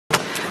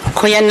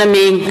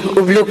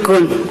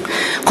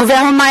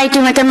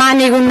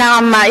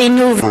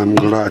I'm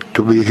glad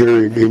to be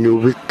here in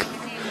Inuit.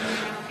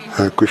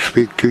 I could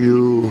speak to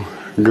you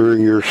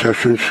during your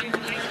sessions.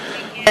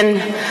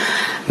 And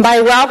by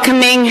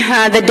welcoming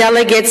the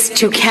delegates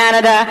to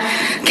Canada,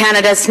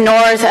 Canada's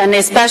north, and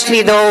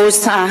especially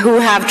those who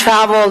have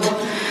traveled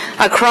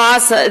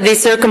across the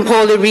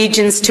Circumpolar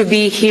regions to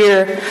be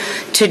here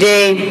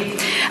today.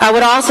 I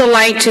would also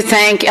like to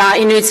thank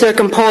Inuit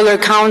Circumpolar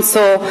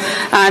Council,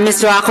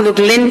 Mr.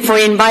 Aglukkaq, for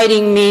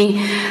inviting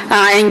me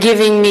and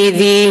giving me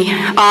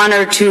the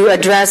honor to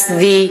address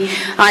the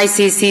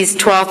ICC's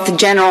 12th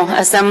General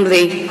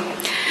Assembly.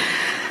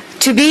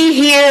 To be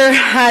here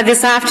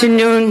this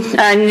afternoon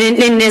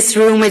in this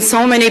room with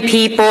so many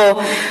people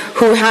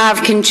who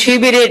have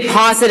contributed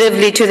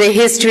positively to the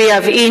history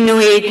of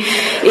Inuit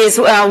is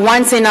a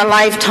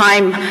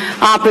once-in-a-lifetime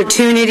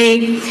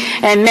opportunity.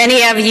 And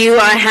many of you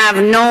I have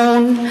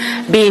known,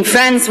 been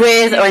friends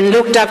with, and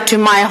looked up to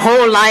my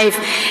whole life,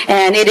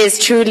 and it is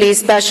truly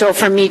special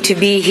for me to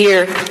be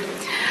here.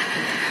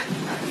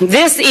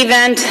 This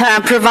event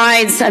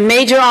provides a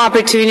major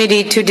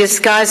opportunity to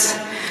discuss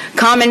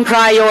common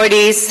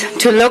priorities,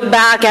 to look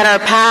back at our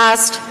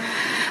past,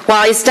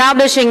 while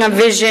establishing a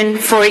vision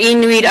for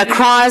Inuit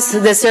across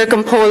the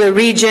Circumpolar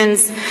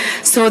regions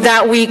so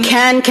that we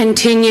can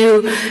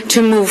continue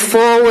to move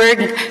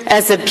forward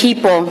as a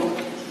people.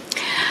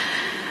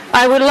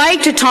 I would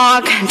like to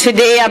talk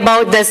today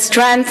about the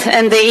strength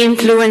and the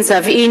influence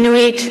of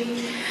Inuit,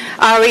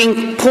 our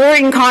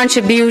important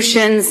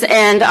contributions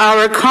and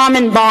our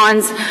common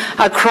bonds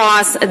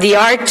across the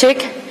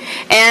Arctic,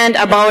 and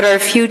about our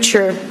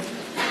future.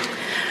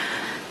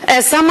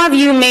 As some of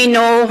you may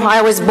know,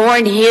 I was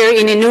born here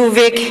in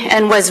Inuvik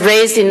and was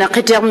raised in the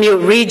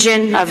Qitirmiut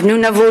region of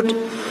Nunavut.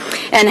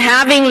 And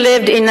having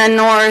lived in the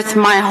north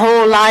my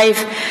whole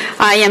life,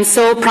 I am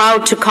so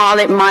proud to call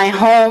it my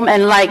home.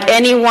 And like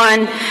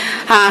anyone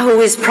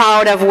who is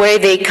proud of where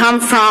they come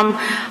from,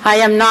 I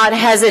am not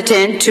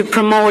hesitant to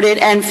promote it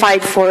and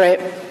fight for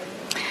it.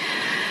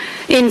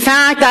 In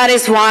fact, that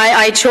is why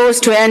I chose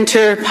to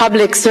enter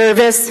public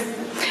service,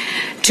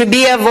 to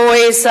be a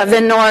voice of the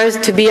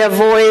North, to be a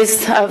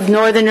voice of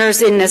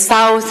Northerners in the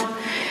South.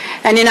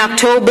 And in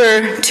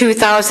October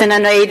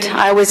 2008,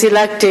 I was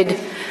elected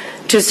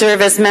to serve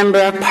as Member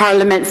of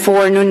Parliament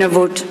for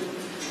Nunavut.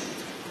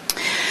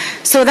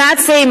 So that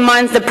same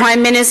month, the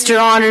Prime Minister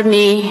honored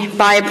me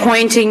by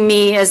appointing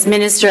me as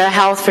Minister of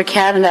Health for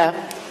Canada.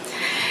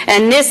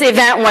 And this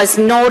event was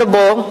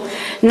notable,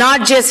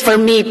 not just for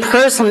me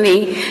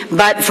personally,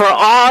 but for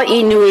all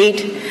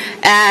Inuit,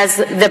 as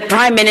the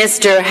Prime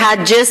Minister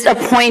had just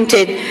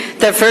appointed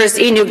the first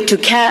Inuit to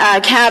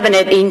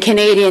cabinet in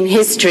Canadian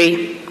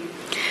history.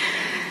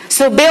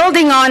 So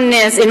building on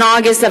this, in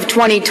August of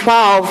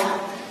 2012,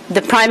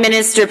 the Prime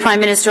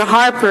Minister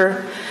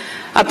Harper,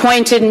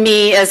 appointed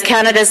me as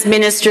Canada's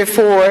Minister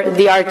for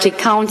the Arctic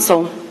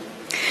Council.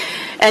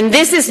 And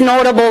this is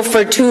notable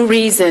for two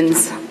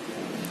reasons.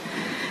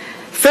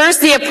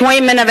 First, the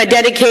appointment of a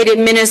dedicated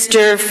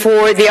minister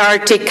for the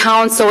Arctic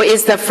Council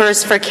is the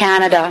first for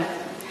Canada.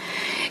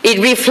 It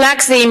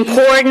reflects the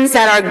importance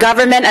that our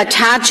government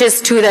attaches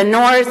to the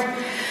North,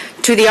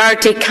 to the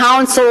Arctic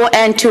Council,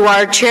 and to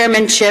our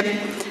chairmanship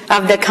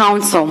of the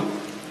Council.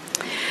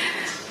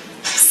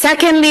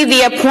 Secondly,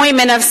 the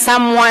appointment of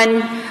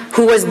someone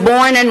who was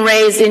born and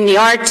raised in the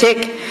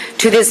Arctic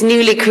to this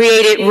newly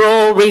created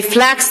role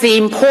reflects the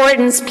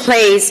importance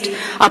placed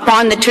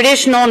upon the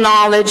traditional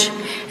knowledge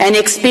and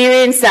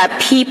experience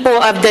that people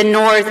of the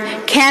North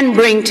can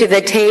bring to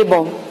the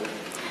table.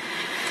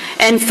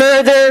 And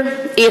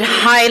further, it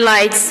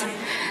highlights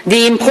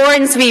the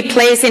importance we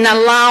place in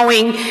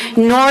allowing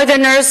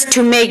Northerners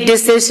to make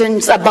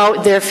decisions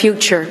about their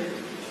future.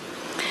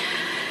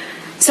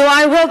 So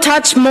I will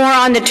touch more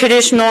on the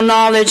traditional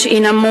knowledge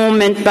in a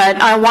moment, but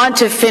I want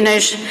to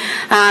finish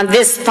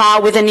this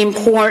thought with an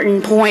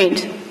important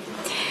point.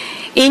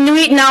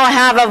 Inuit now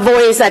have a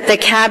voice at the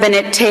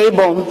cabinet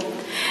table,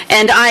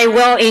 and I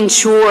will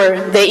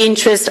ensure the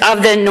interests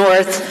of the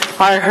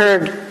North are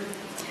heard.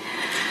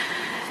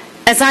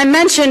 As I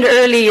mentioned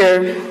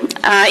earlier,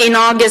 in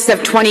August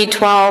of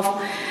 2012,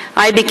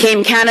 I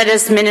became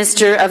Canada's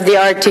Minister of the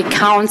Arctic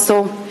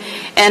Council,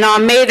 and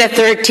on May the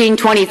 13th,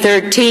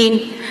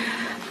 2013,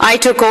 I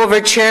took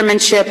over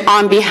chairmanship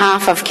on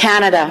behalf of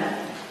Canada.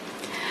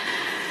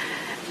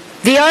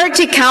 The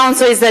Arctic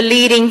Council is the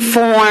leading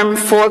forum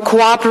for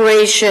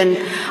cooperation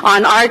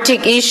on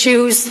Arctic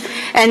issues,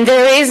 and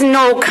there is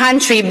no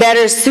country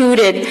better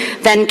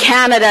suited than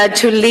Canada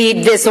to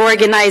lead this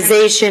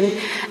organization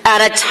at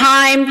a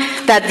time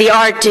that the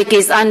Arctic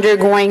is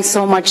undergoing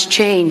so much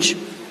change.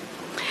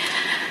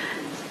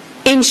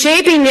 In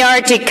shaping the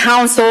Arctic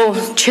Council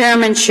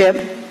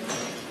chairmanship,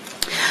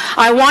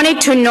 I wanted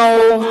to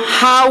know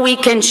how we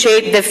can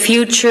shape the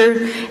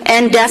future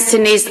and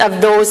destinies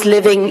of those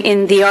living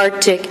in the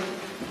Arctic.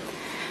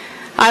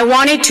 I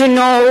wanted to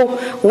know,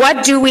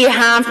 what do we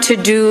have to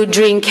do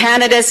during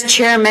Canada's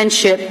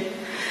chairmanship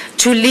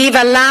to leave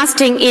a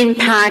lasting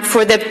impact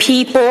for the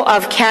people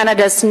of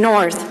Canada's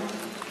North?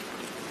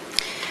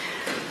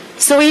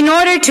 So in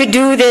order to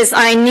do this,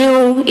 I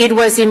knew it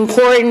was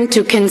important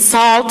to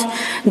consult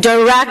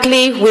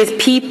directly with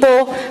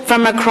people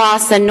from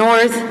across the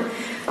North,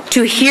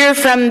 to hear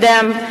from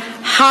them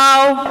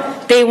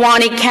how they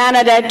wanted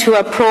Canada to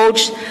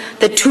approach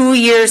the 2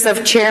 years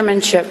of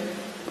chairmanship.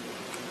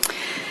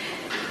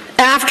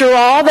 After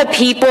all, the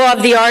people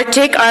of the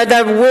Arctic are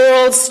the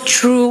world's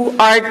true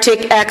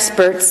Arctic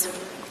experts.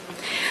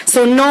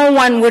 So no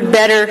one would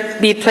better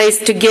be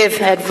placed to give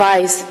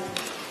advice.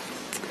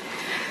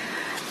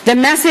 The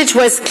message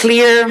was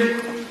clear.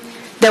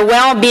 The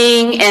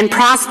well-being and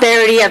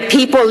prosperity of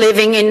people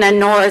living in the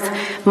North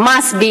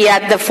must be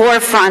at the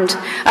forefront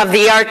of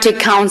the Arctic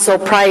Council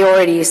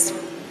priorities.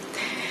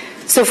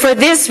 So for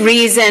this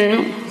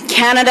reason,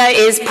 Canada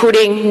is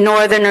putting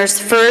Northerners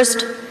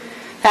first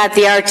at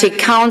the Arctic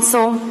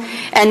Council,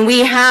 and we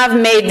have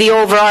made the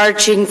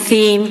overarching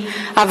theme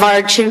of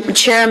our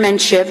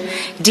chairmanship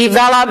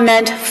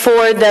development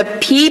for the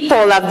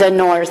people of the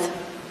North.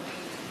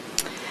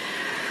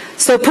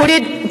 So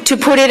to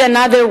put it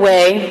another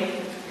way,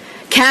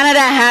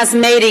 Canada has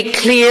made it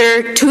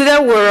clear to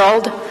the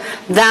world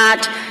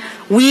that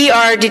we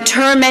are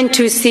determined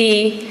to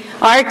see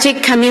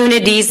Arctic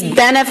communities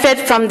benefit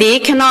from the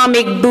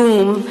economic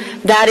boom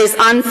that is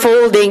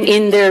unfolding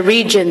in their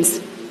regions.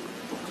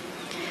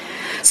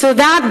 So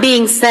that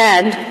being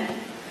said,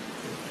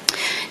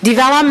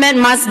 development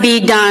must be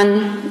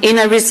done in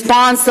a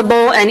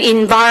responsible and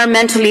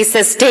environmentally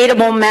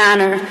sustainable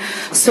manner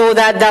so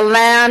that the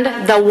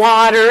land, the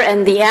water,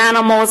 and the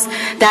animals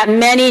that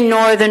many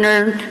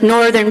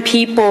northern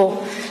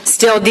people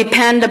still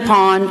depend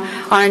upon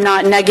are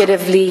not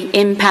negatively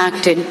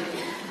impacted.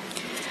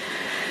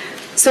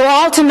 So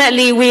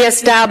ultimately, we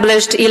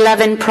established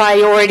 11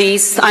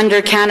 priorities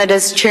under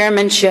Canada's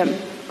chairmanship.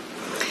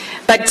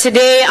 But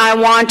today I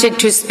wanted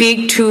to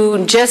speak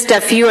to just a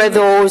few of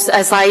those,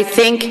 as I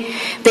think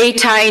they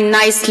tie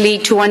nicely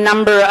to a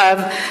number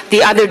of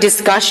the other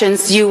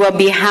discussions you will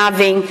be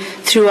having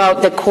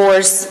throughout the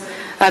course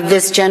of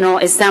this General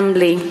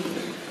Assembly.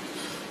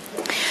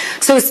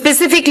 So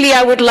specifically,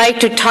 I would like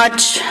to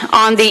touch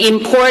on the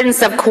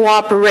importance of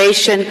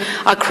cooperation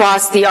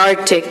across the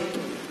Arctic,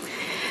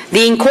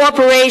 the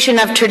incorporation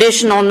of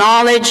traditional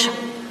knowledge,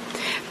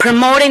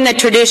 promoting the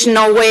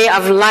traditional way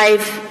of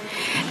life,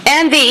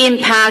 and the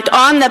impact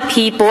on the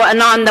people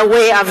and on the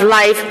way of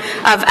life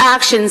of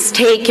actions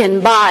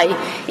taken by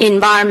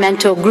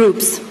environmental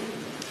groups.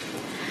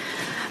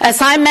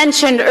 As I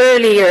mentioned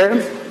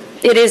earlier,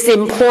 it is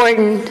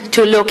important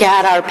to look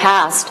at our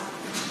past.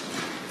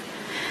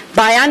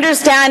 By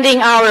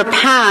understanding our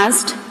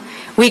past,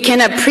 we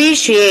can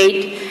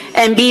appreciate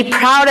and be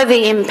proud of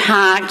the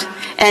impact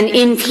and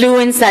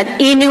influence that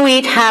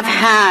Inuit have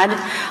had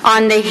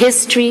on the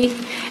history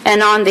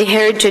and on the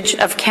heritage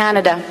of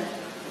Canada.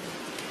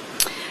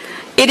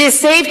 It is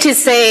safe to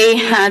say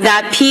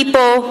that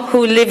people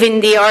who live in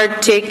the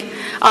Arctic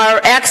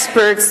are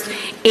experts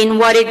in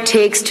what it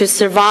takes to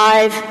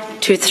survive,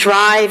 to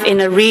thrive in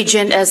a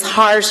region as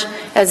harsh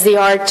as the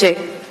Arctic.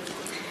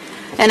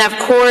 And of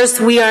course,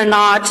 we are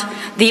not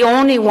the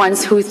only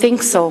ones who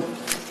think so.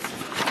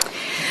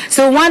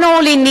 So one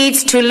only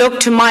needs to look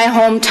to my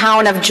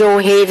hometown of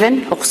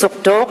Johaven,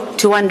 Aglukkaq,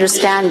 to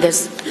understand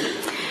this.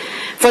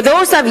 For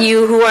those of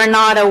you who are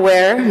not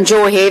aware,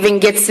 Johaven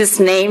gets its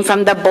name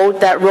from the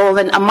boat that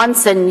Roland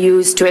Amundsen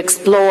used to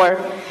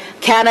explore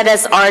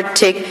Canada's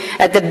Arctic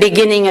at the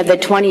beginning of the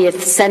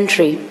 20th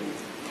century.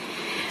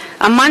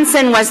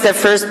 Amundsen was the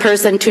first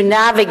person to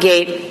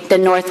navigate the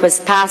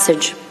Northwest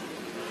Passage.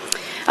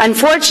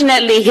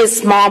 Unfortunately, his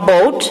small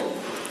boat,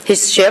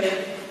 his ship,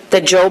 the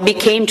Joe,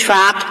 became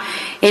trapped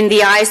in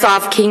the ice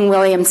off King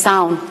William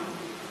Sound,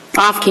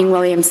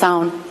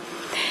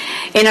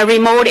 in a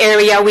remote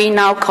area we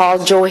now call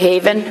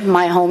Johaven,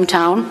 my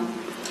hometown.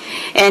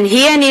 And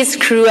he and his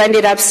crew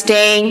ended up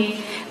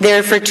staying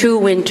there for 2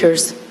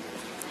 winters.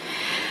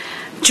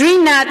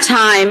 During that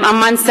time,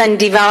 Amundsen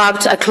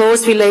developed a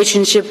close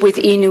relationship with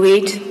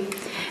Inuit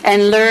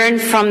and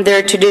learned from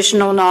their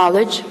traditional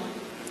knowledge.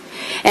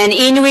 And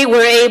Inuit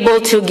were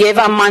able to give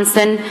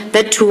Amundsen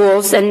the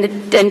tools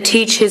and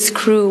teach his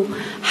crew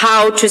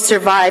how to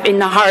survive in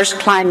the harsh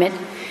climate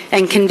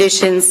and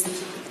conditions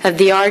of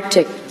the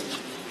Arctic.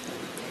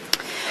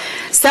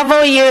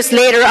 Several years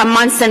later,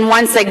 Amundsen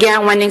once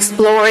again went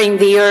exploring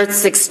the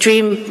Earth's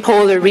extreme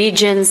polar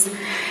regions,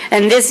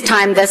 and this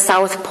time the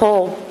South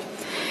Pole.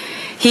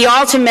 He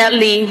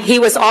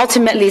was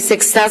ultimately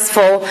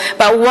successful,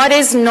 but what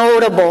is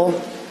notable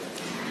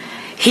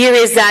here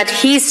is that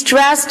he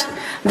stressed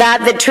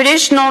that the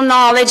traditional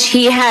knowledge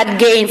he had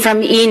gained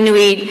from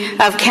Inuit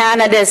of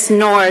Canada's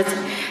North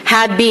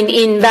had been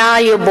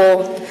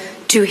invaluable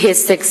to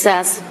his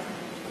success.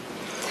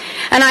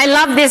 And I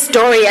love this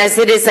story as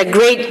it is a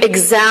great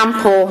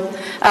example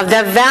of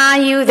the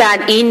value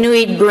that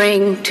Inuit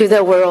bring to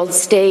the world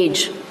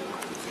stage.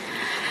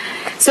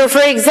 So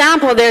for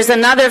example, there's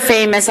another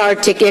famous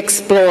Arctic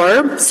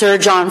explorer, Sir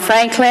John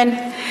Franklin,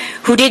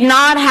 who did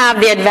not have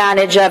the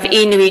advantage of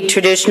Inuit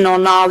traditional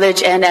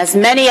knowledge, and as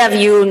many of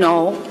you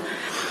know,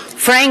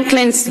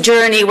 Franklin's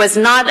journey was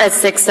not as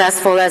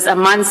successful as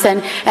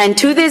Amundsen, and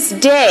to this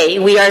day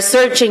we are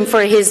searching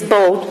for his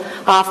boat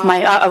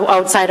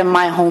outside of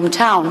my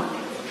hometown.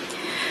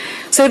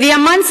 So the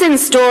Amundsen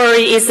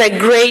story is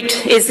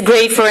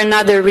great for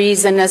another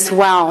reason as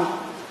well.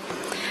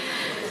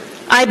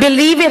 I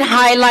believe it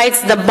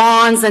highlights the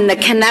bonds and the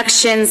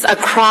connections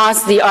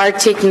across the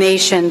Arctic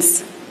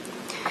nations.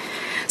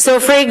 So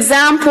for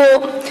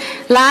example,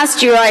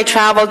 last year I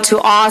traveled to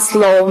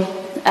Oslo,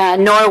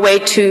 Norway,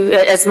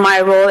 as my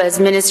role as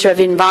Minister of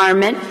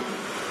Environment.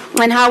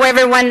 And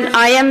however, when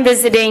I am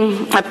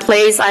visiting a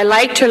place, I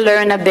like to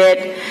learn a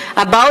bit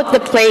about the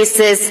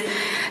places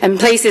and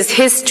places'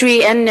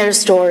 history and their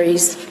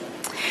stories.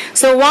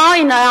 So while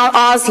in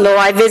Oslo,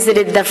 I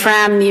visited the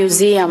Fram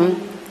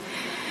Museum.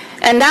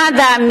 And at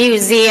that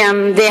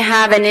museum, they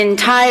have an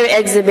entire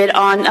exhibit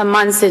on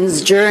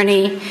Amundsen's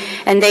journey,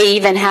 and they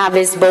even have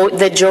his boat,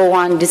 the Jo,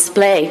 on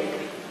display.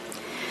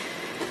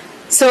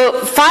 So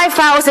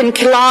 5,000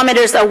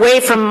 kilometers away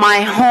from my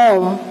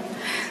home,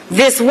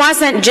 this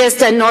wasn't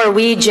just a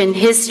Norwegian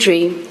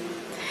history.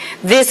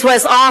 This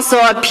was also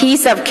a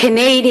piece of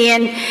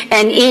Canadian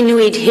and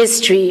Inuit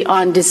history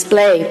on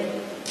display.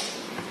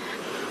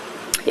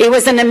 It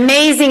was an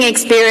amazing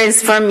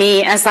experience for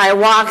me as I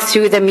walked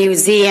through the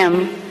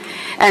museum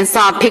and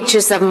saw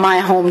pictures of my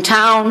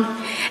hometown.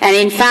 And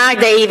in fact,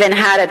 they even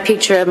had a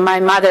picture of my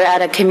mother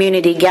at a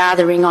community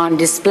gathering on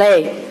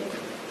display.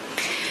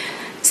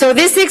 So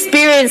this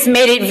experience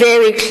made it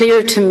very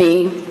clear to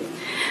me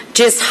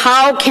just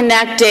how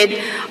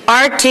connected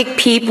Arctic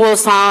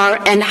peoples are,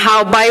 and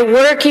how by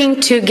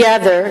working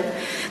together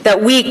that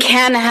we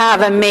can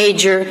have a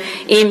major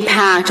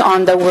impact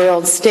on the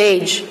world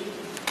stage.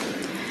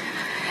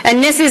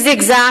 And this is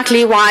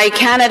exactly why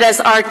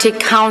Canada's Arctic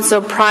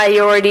Council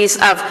priorities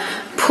of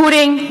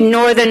putting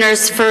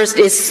Northerners first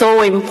is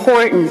so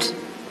important.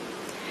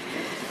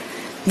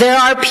 There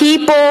are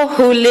people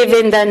who live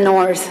in the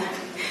North,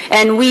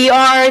 and we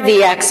are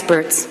the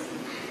experts.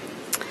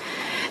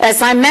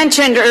 As I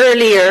mentioned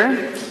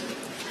earlier,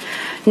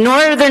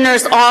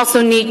 Northerners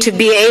also need to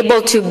be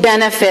able to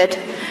benefit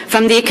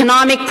from the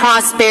economic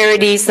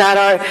prosperities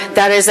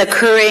that is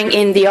occurring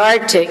in the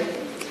Arctic.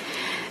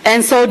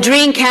 And so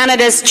during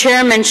Canada's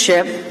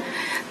chairmanship,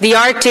 the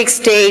Arctic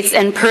states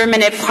and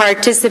permanent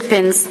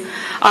participants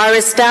are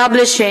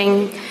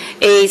establishing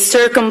a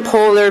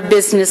Circumpolar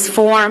business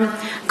forum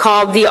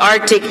called the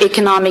Arctic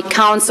Economic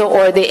Council,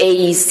 or the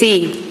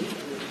AEC.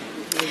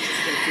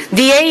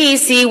 The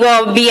AEC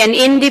will be an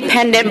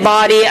independent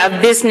body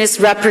of business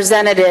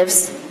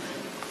representatives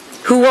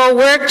who will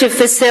work to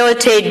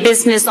facilitate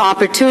business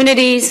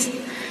opportunities,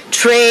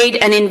 trade,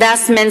 and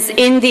investments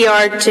in the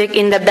Arctic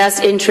in the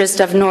best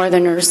interest of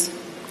Northerners.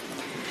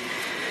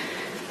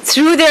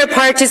 Through their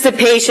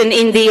participation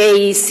in the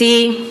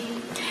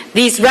AEC,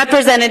 these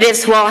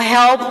representatives will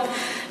help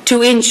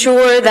to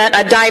ensure that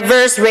a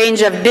diverse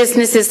range of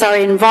businesses are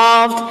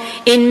involved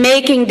in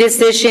making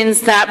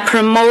decisions that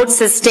promote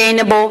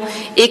sustainable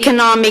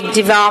economic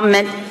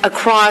development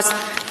across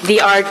the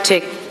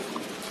Arctic.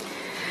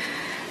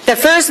 The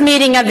first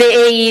meeting of the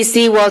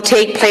AEC will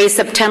take place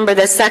September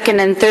the 2nd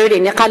and 3rd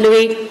in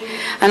Iqaluit,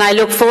 and I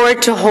look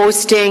forward to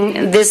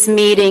hosting this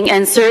meeting,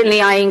 and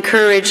certainly I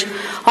encourage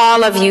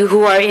all of you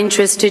who are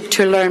interested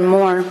to learn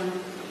more.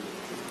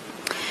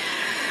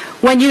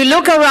 When you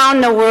look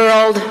around the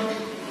world,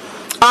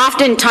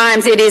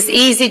 oftentimes it is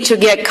easy to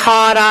get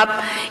caught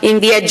up in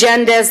the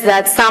agendas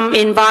that some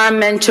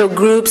environmental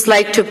groups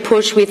like to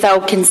push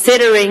without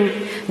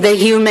considering the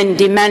human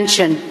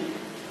dimension.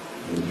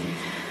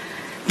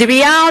 The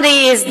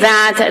reality is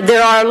that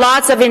there are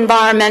lots of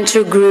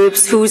environmental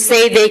groups who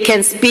say they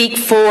can speak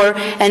for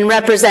and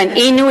represent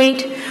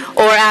Inuit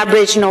or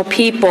Aboriginal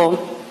people,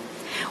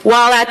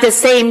 while at the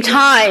same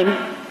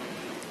time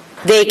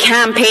they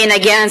campaign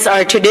against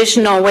our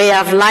traditional way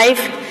of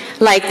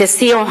life, like the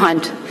seal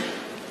hunt.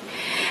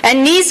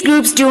 And these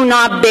groups do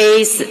not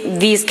base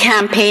these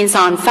campaigns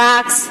on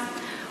facts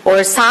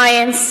or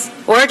science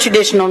or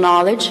traditional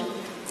knowledge,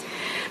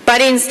 but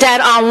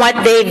instead on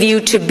what they view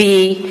to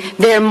be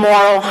their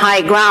moral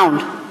high ground.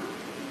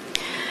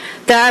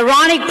 The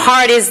ironic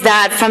part is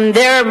that from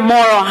their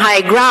moral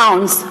high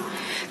grounds,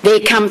 they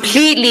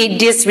completely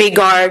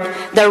disregard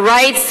the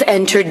rights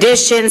and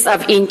traditions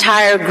of an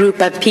entire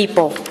group of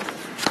people.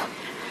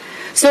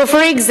 So,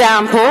 for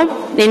example,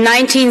 in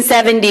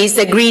 1970s,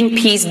 the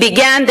Greenpeace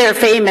began their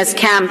famous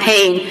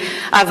campaign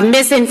of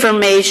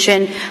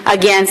misinformation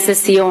against the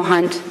seal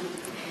hunt.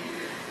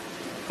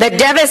 The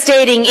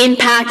devastating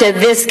impact of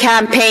this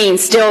campaign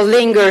still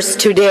lingers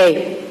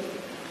today.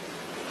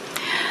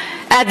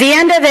 At the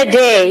end of the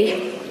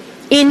day,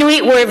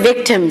 Inuit were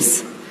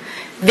victims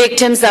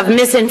of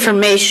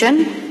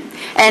misinformation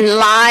and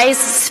lies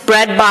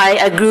spread by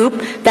a group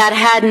that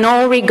had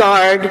no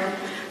regard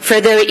for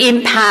their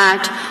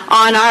impact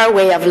on our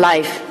way of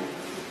life.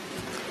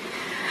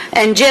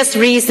 And just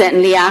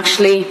recently,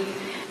 actually,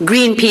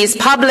 Greenpeace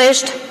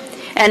published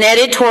an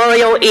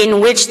editorial in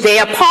which they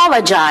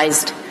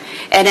apologized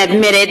and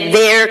admitted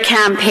their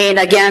campaign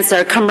against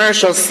our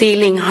commercial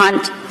sealing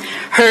hunt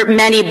hurt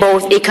many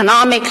both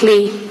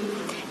economically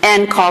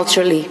and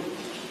culturally.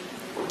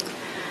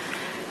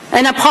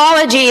 An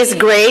apology is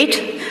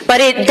great, but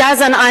it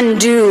doesn't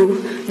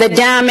undo the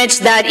damage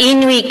that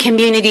Inuit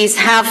communities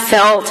have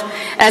felt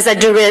as a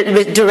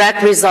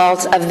direct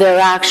result of their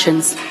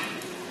actions.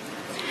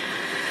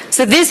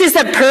 So this is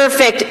a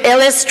perfect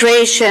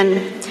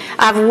illustration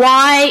of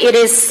why it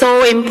is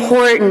so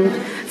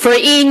important for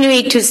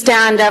Inuit to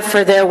stand up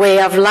for their way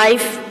of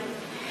life.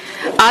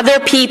 Other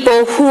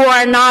people who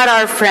are not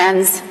our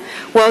friends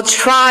will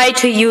try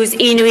to use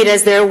Inuit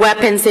as their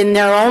weapons in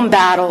their own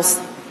battles.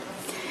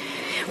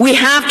 We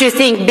have to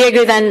think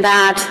bigger than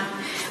that.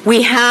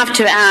 We have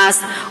to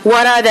ask,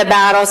 what are the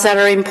battles that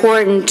are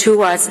important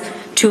to us,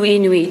 to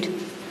Inuit?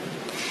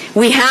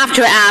 We have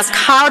to ask,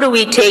 how do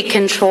we take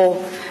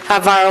control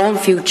of our own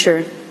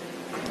future?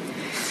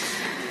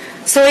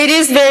 So it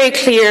is very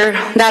clear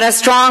that a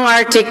strong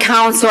Arctic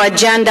Council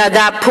agenda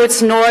that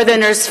puts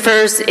Northerners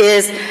first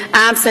is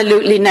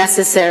absolutely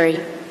necessary.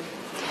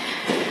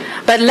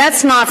 But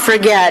let's not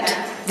forget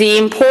the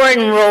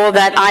important role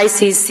that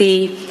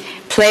ICC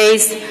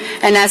plays,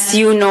 and as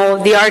you know,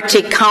 the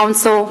Arctic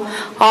Council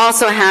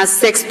also has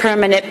 6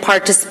 permanent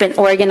participant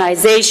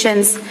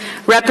organizations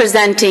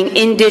representing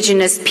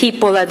Indigenous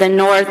people of the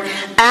North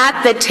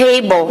at the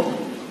table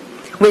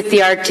with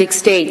the Arctic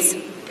states.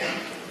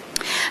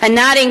 And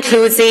that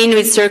includes the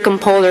Inuit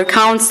Circumpolar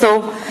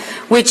Council,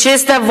 which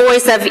is the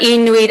voice of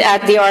Inuit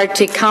at the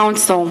Arctic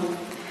Council.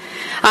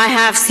 I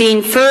have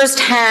seen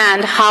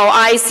firsthand how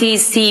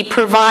ICC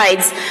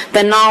provides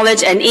the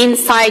knowledge and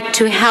insight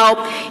to help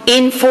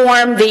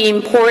inform the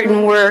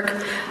important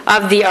work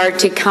of the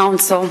Arctic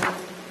Council.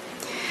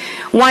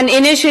 One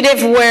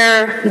initiative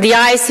where the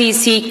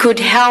ICC could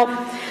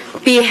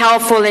be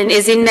helpful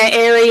is in the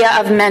area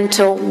of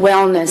mental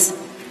wellness.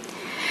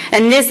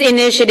 And this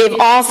initiative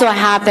also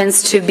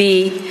happens to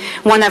be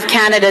one of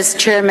Canada's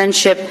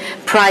chairmanship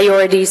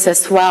priorities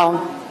as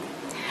well.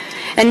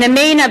 And the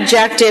main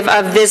objective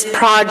of this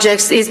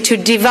project is to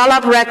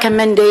develop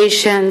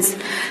recommendations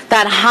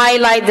that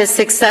highlight the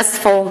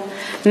successful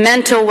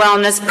mental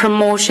wellness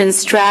promotion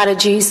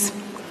strategies.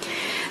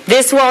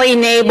 This will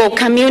enable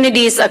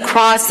communities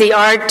across the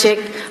Arctic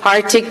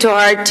to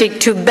Arctic,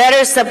 to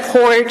better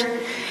support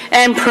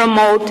and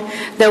promote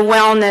the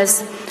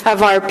wellness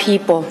of our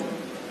people.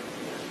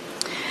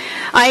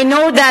 I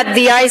know that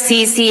the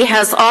ICC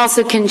has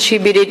also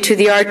contributed to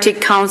the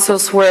Arctic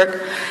Council's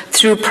work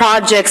through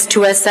projects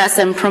to assess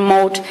and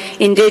promote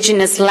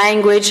Indigenous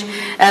language,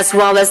 as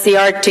well as the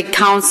Arctic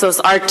Council's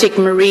Arctic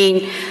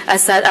Marine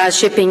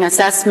Shipping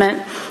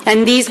Assessment.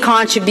 And these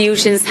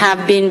contributions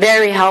have been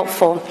very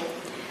helpful.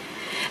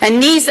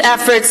 And these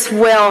efforts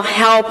will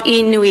help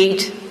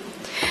Inuit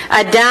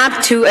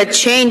adapt to a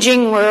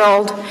changing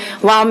world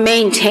while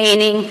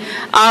maintaining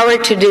our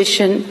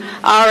tradition,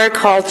 our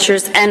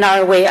cultures, and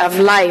our way of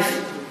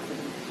life.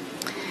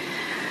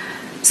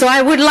 So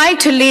I would like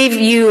to leave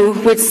you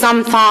with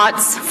some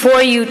thoughts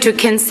for you to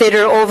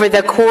consider over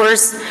the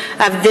course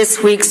of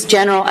this week's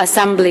General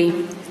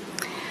Assembly.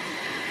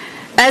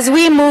 As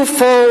we move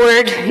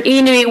forward,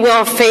 Inuit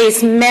will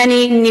face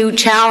many new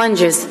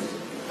challenges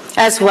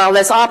as well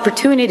as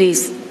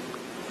opportunities.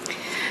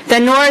 The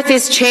North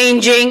is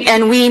changing,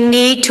 and we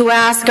need to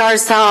ask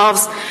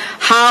ourselves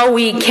how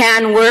we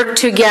can work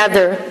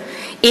together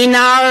in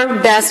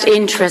our best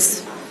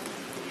interests.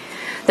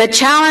 The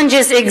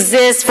challenges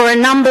exist for a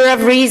number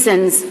of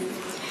reasons: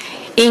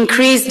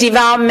 increased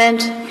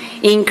development,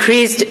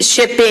 increased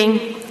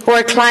shipping,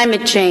 or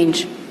climate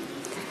change.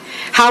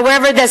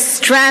 However, the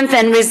strength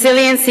and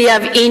resiliency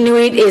of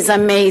Inuit is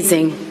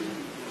amazing.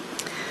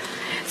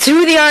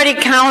 Through the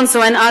Arctic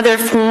Council and other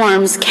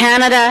forums,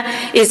 Canada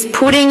is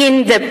putting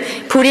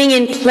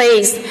in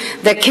place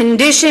the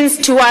conditions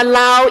to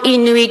allow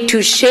Inuit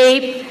to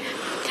shape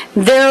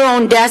their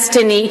own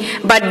destiny,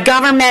 but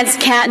governments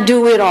can't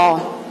do it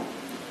all.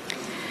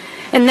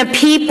 And the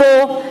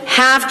people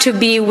have to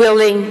be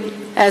willing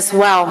as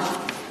well.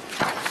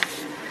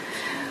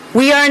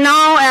 We are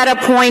now at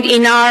a point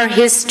in our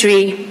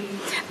history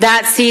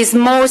that sees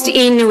most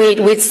Inuit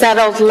with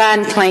settled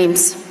land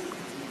claims.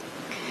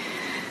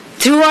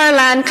 Through our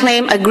land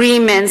claim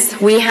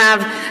agreements, we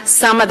have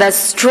some of the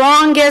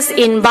strongest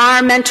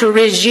environmental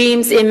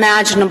regimes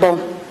imaginable.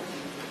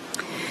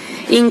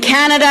 In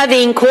Canada,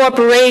 the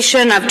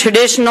incorporation of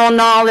traditional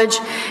knowledge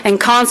and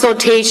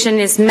consultation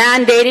is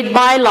mandated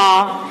by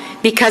law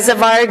because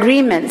of our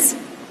agreements.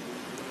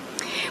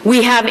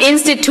 We have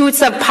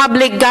institutes of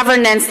public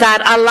governance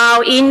that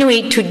allow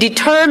Inuit to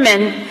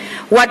determine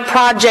what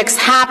projects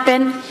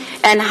happen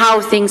and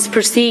how things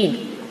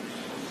proceed.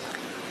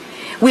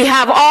 We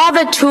have all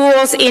the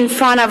tools in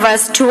front of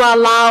us to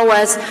allow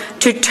us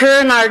to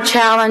turn our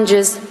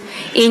challenges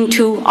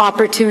into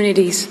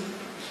opportunities.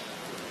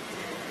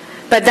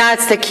 But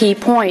that's the key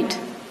point.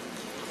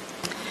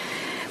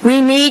 We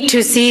need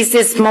to seize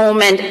this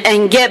moment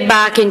and get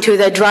back into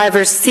the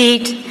driver's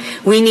seat.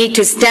 We need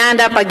to stand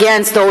up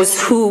against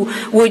those who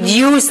would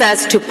use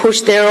us to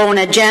push their own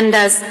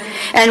agendas.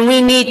 And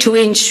we need to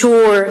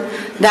ensure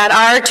that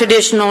our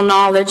traditional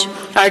knowledge,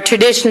 our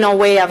traditional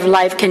way of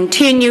life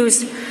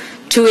continues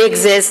to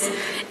exist,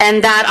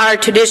 and that our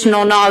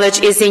traditional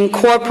knowledge is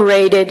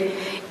incorporated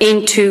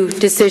into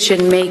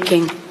decision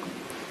making.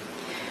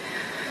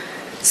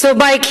 So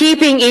by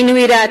keeping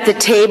Inuit at the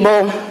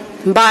table,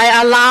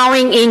 by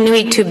allowing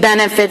Inuit to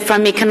benefit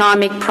from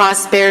economic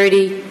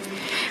prosperity,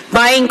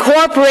 by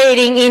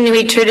incorporating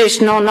Inuit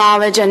traditional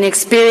knowledge and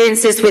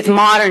experiences with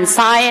modern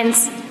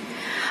science,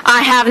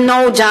 I have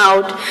no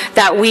doubt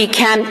that we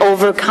can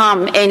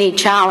overcome any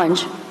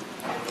challenge.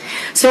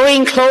 So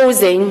in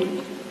closing,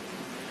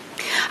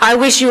 I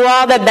wish you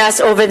all the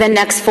best over the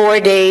next 4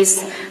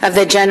 days of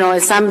the General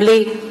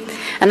Assembly,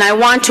 and I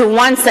want to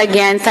once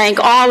again thank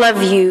all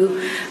of you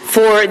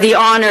for the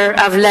honor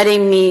of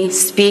letting me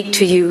speak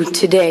to you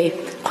today.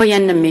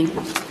 Khoyan Naming.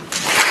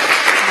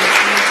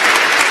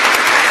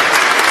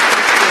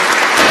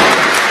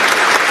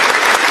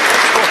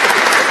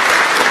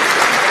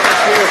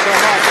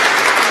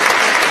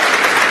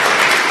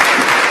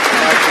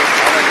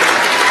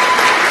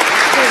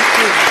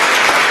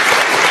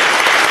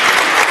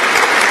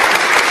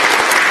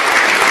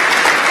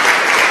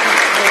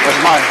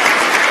 That's mine.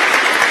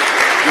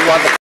 You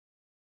want the